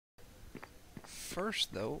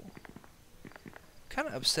first, though. Kind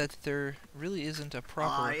of upset that there really isn't a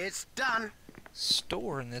proper It's done.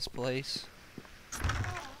 store in this place. I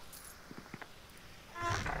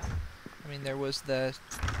mean, there was the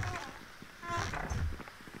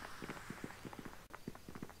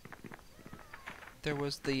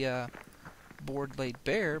board-laid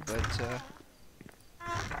bear, but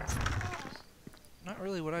not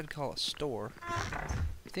really what I'd call a store.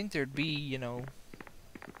 I think there'd be, you know,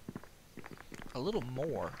 a little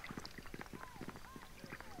more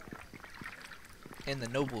in the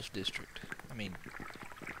Nobles District. I mean,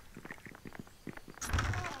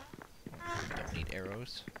 don't need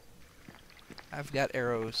arrows. I've got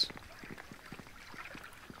arrows.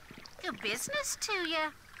 Do business to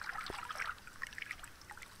you.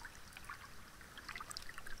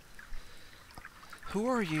 Who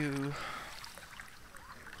are you,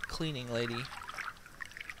 cleaning lady?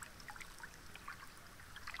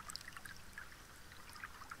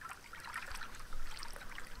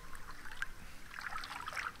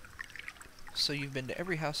 So you've been to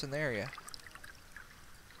every house in the area.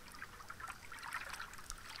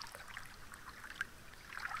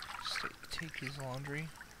 Take his laundry.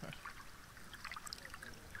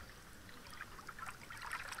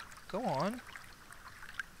 Go on.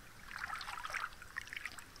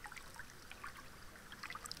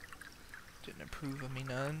 Didn't approve of me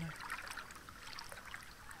none.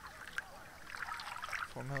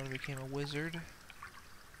 Formerly became a wizard.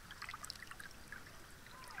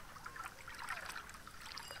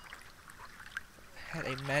 Had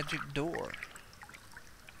a magic door.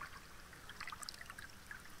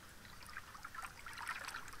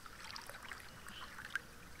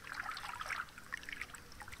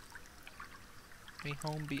 May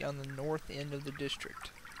home be on the north end of the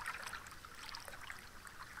district.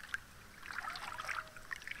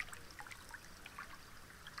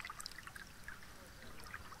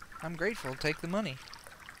 I'm grateful. Take the money.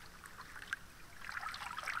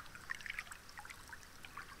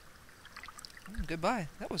 Goodbye.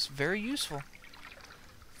 That was very useful.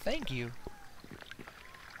 Thank you.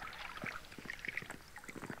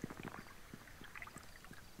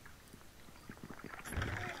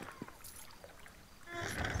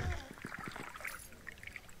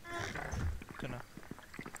 Gonna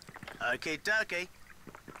Okay, dokie.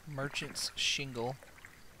 merchant's shingle.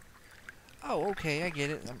 Oh, okay, I get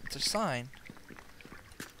it. It's a sign.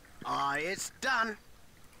 It's done.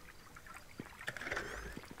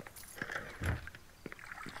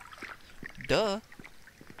 Duh.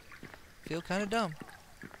 Feel kind of dumb.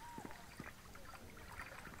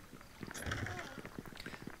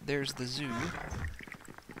 There's the zoo.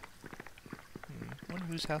 Wonder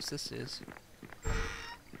whose house this is.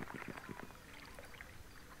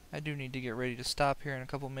 I do need to get ready to stop here in a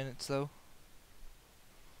couple minutes, though.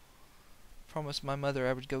 Promised my mother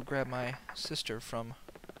I would go grab my sister from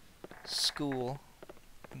school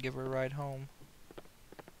and give her a ride home.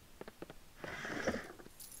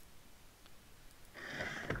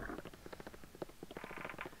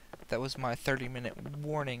 That was my 30-minute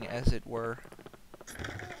warning, as it were.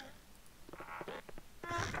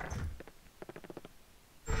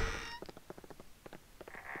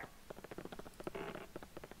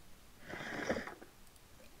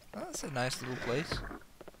 Oh, that's a nice little place.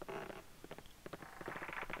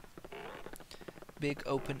 Big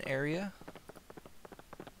open area.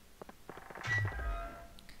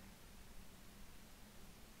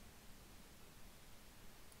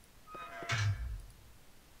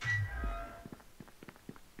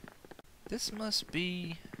 This must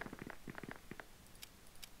be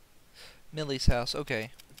Millie's house.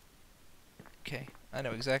 Okay. Okay, I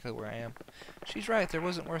know exactly where I am. She's right, there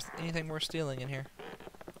wasn't anything worth stealing in here.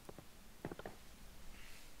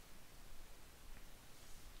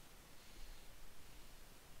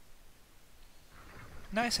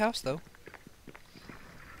 Nice house, though.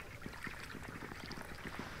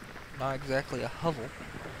 Not exactly a hovel.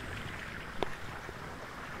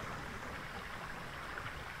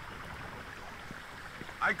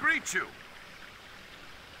 I greet you.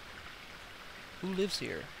 Who lives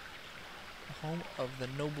here? The home of the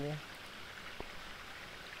noble,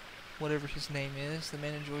 whatever his name is. The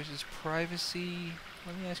man enjoys his privacy.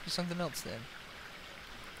 Let me ask you something else then.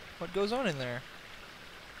 What goes on in there?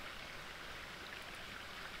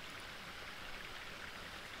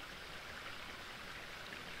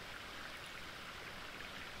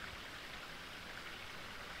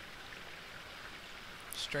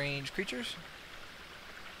 Strange creatures?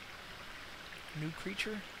 New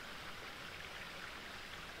creature?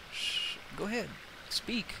 Shh, go ahead,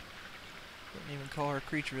 speak. Wouldn't even call her a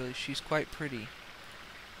creature, really. She's quite pretty.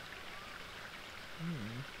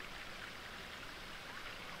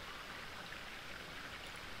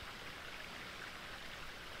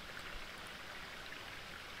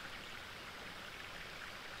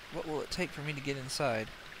 it take for me to get inside?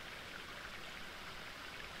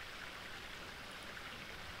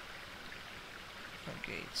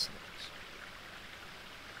 Okay, it's...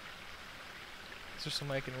 Is there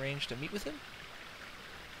somebody I can arrange to meet with him?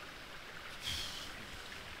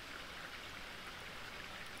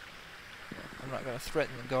 I'm not going to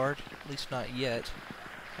threaten the guard, at least not yet.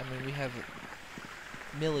 I mean, we have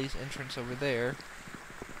Millie's entrance over there.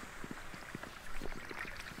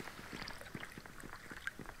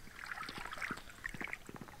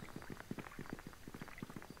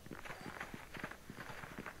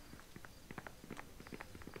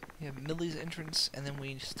 We have Millie's entrance, and then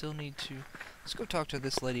we still need to... Let's go talk to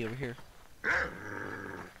this lady over here.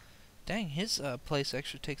 Dang, his place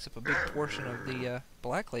actually takes up a big portion of the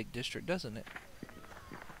Blacklake District, doesn't it?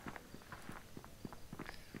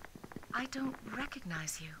 I don't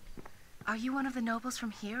recognize you. Are you one of the nobles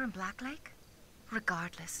from here in Blacklake?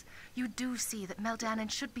 Regardless, you do see that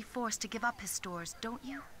Meldanon should be forced to give up his stores, don't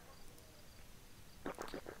you?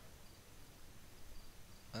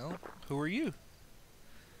 Well, who are you?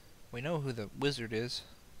 We know who the wizard is.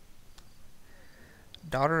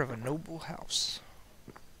 Daughter of a noble house.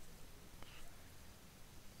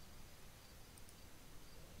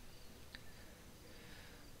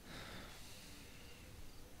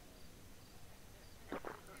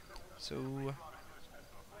 So...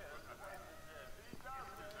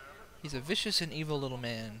 he's a vicious and evil little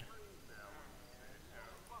man.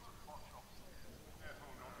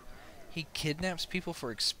 He kidnaps people for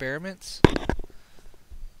experiments?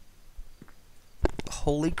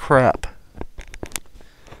 Holy crap.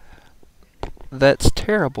 That's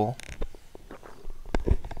terrible.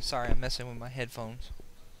 Sorry, I'm messing with my headphones.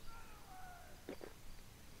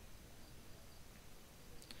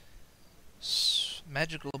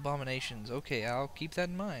 Magical abominations. Okay, I'll keep that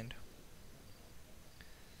in mind.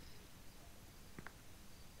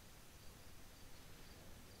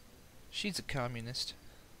 She's a communist.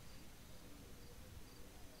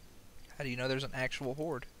 How do you know there's an actual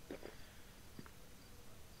horde?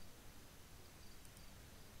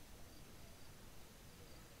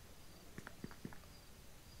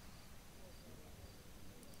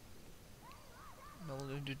 No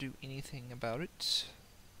one to do anything about it.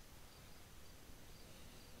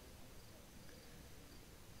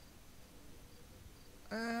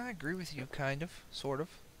 I agree with you, kind of, sort of.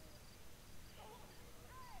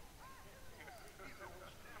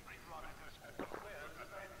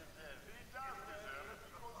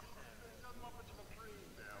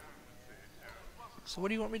 So what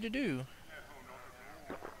do you want me to do?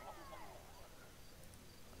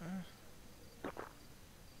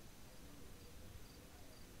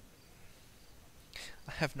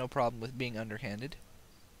 I have no problem with being underhanded.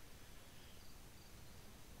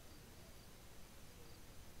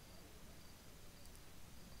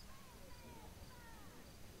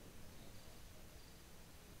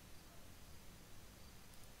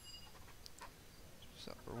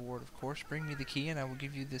 So, reward, of course. Bring me the key and I will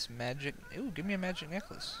give you this magic... Ooh, give me a magic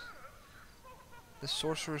necklace. The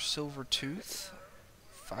Sorcerer's Silver Tooth.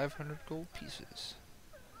 500 gold pieces.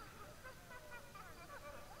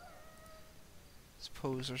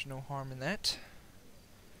 Suppose there's no harm in that.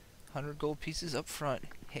 100 gold pieces up front.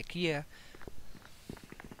 Heck yeah.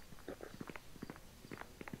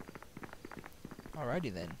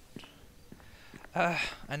 Alrighty then.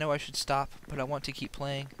 I know I should stop, but I want to keep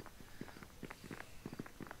playing.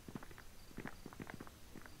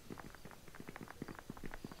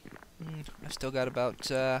 I've still got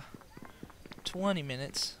about 20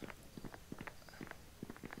 minutes.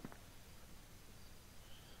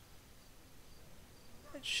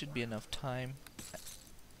 That should be enough time.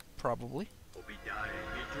 Probably.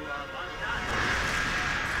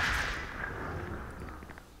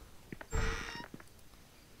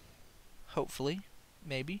 Hopefully.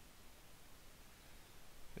 Maybe.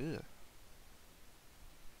 Ugh.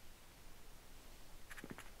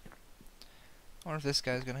 I wonder if this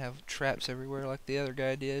guy's gonna have traps everywhere like the other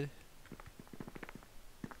guy did.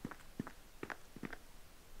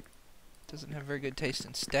 Doesn't have very good taste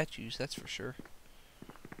in statues, that's for sure.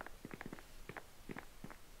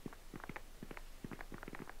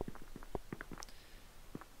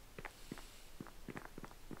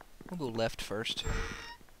 We'll go left first.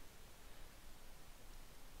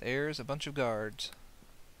 There's a bunch of guards.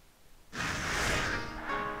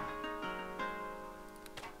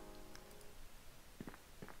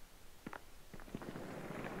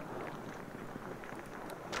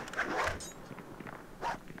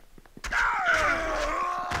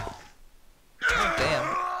 Oh,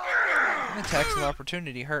 damn. An attacks of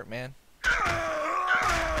opportunity hurt, man.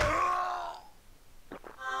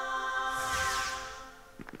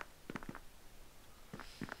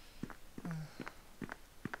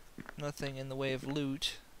 nothing in the way of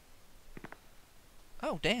loot.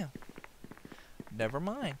 Oh, damn. Never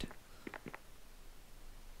mind.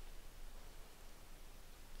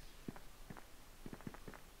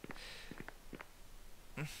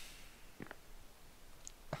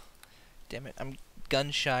 Damn it, I'm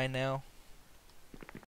gun shy now.